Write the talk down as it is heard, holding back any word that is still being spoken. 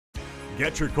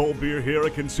Get your cold beer here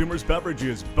at Consumers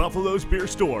Beverages, Buffalo's beer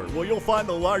store, where you'll find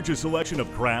the largest selection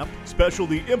of craft,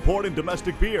 specialty, import, and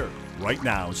domestic beer. Right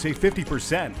now, save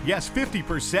 50%. Yes,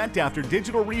 50% after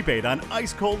digital rebate on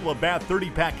ice-cold Labatt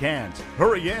 30-pack cans.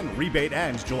 Hurry in, rebate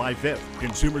ends July 5th.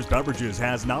 Consumers Beverages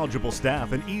has knowledgeable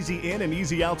staff and easy in and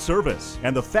easy out service,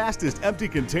 and the fastest empty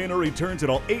container returns at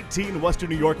all 18 Western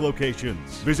New York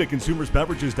locations. Visit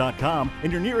consumersbeverages.com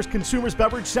and your nearest Consumers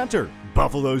Beverage Center,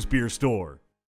 Buffalo's beer store.